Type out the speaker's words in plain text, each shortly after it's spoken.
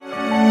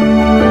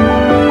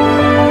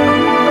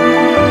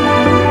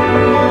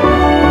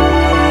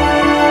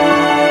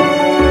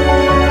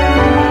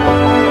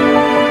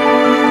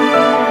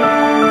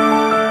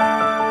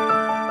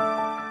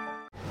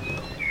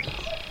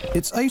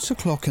8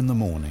 o'clock in the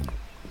morning,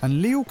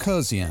 and Liu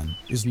Changying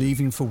is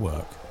leaving for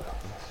work.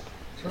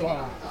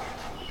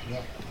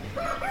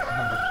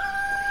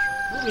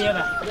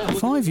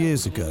 5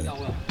 years ago,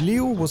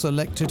 Liu was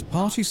elected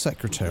party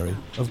secretary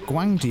of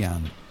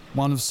Baiyangdian,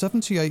 one of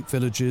 78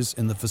 villages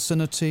in the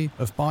vicinity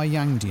of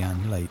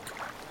Baiyangdian Lake.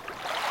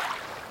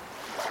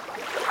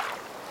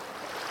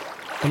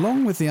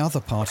 Along with the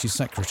other party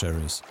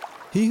secretaries,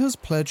 he has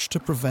pledged to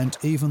prevent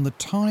even the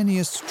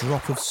tiniest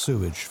drop of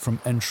sewage from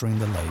entering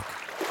the lake.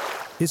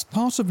 It's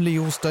part of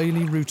Liu's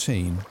daily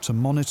routine to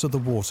monitor the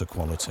water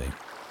quality.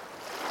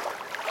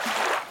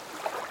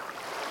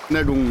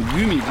 那种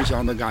鱼米之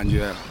乡的感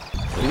觉，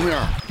湖面、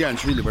电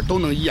池里边都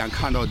能一眼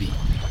看到底，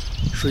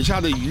水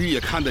下的鱼也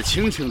看得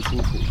清清楚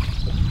楚。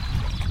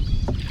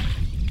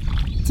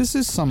 This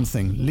is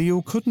something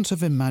Liu couldn't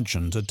have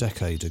imagined a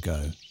decade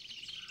ago.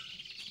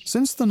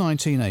 Since the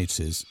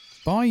 1980s,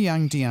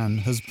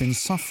 Baiyangdian has been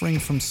suffering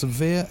from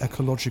severe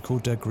ecological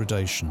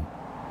degradation.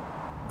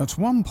 At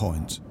one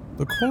point,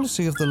 the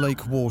quality of the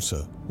lake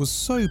water was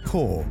so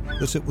poor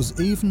that it was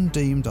even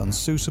deemed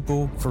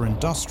unsuitable for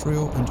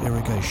industrial and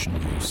irrigation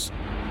use.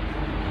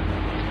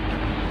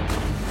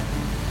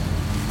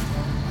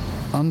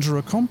 Under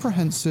a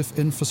comprehensive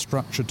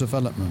infrastructure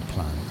development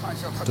plan,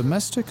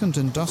 domestic and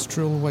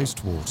industrial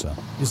wastewater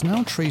is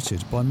now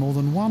treated by more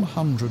than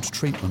 100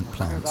 treatment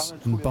plants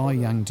in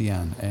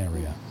Baiyangdian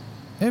area.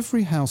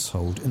 Every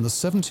household in the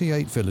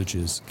 78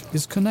 villages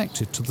is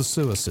connected to the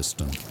sewer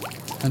system,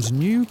 and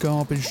new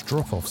garbage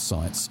drop-off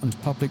sites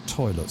and public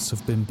toilets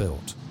have been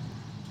built.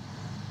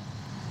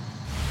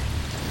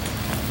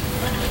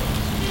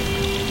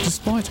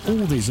 Despite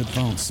all these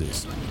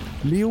advances,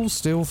 Liu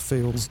still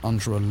feels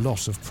under a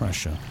lot of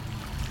pressure.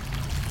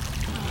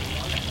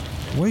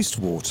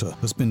 Wastewater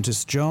has been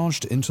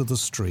discharged into the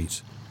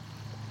street.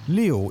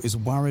 Liu is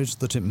worried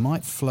that it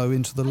might flow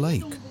into the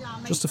lake,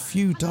 just a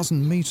few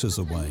dozen meters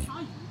away.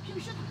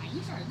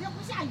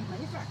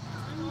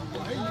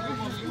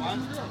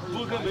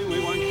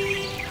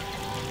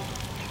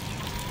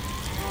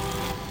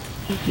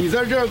 你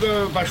在这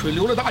个把水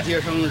流到大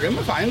街上，人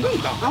们反应更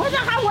大。我这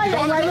还我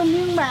也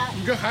明白。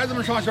你这孩子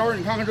们上学，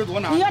你看看这多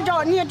难。你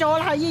找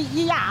他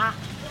一压。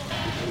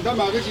你再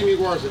买个鸡米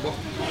罐去吧，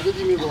买个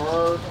鸡米罐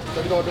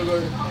扔到这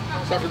个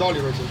下水道里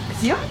边去。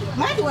行，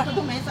买多少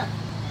都没事。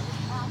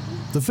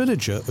 The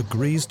villager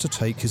agrees to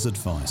take his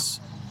advice.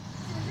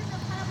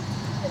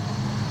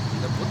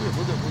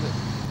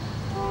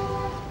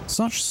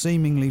 Such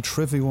seemingly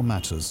trivial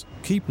matters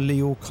keep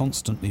Liu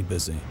constantly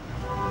busy.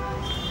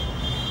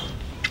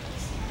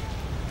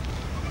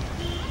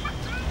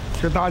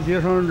 这大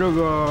街上这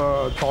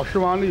个倒拾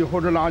完了以后，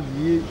这垃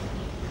圾。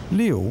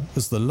 Liu,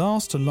 as the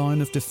last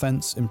line of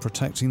defense in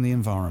protecting the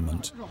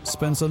environment,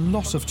 spends a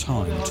lot of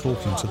time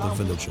talking to the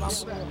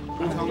villagers.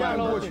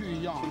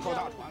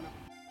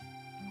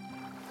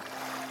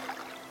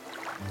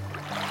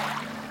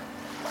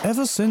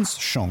 Ever since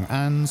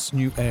Xiong'an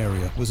New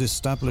Area was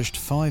established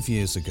 5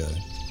 years ago,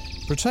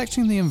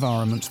 protecting the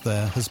environment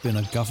there has been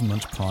a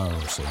government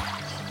priority.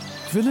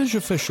 Village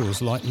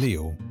officials like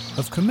Liu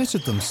have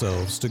committed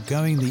themselves to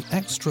going the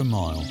extra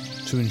mile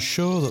to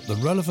ensure that the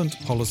relevant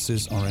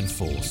policies are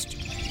enforced.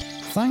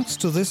 Thanks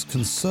to this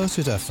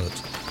concerted effort,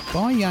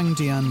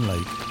 Baiyangdian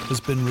Lake has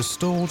been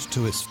restored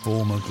to its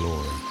former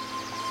glory.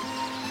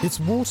 Its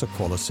water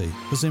quality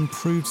has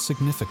improved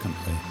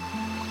significantly,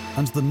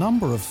 and the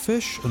number of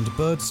fish and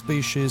bird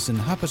species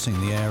inhabiting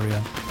the area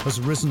has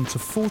risen to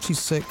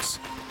 46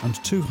 and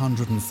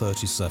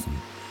 237.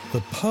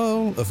 The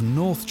pearl of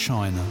North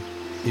China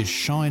is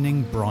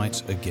shining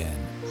bright again.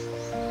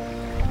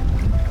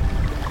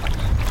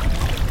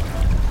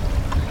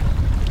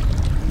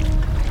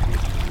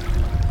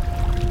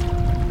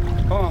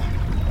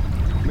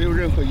 没有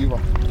任何遗忘，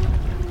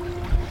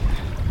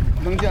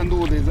能见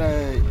度得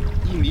在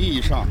1米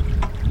以上。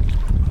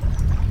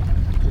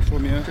这说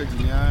明这几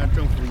年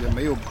政府也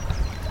没有，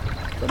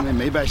咱们也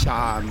没白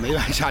下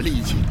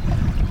力气。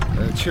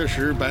确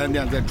实白洋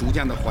淀在逐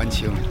渐的还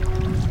清。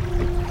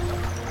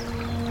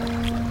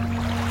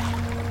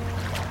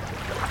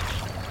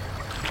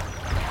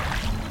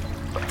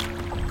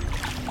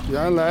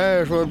 原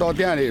来说到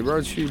店里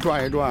边去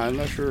转一转，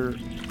那是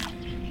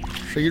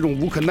一种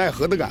无可奈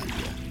何的感觉。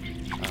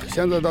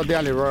现在到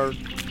店里边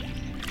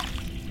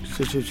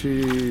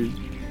去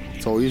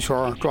走一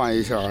圈转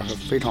一下，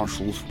非常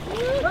舒服。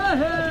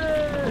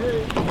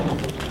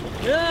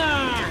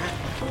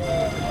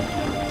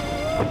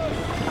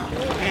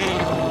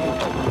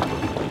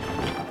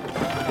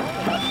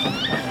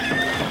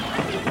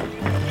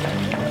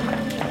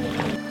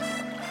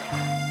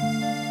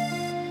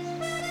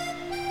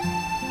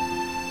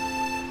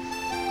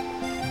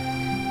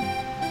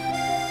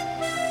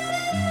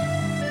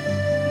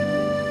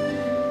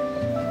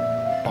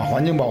把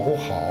环境保护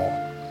好，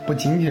不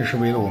仅仅是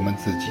为了我们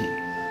自己，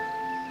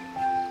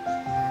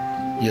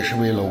也是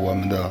为了我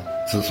们的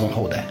子孙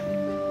后代。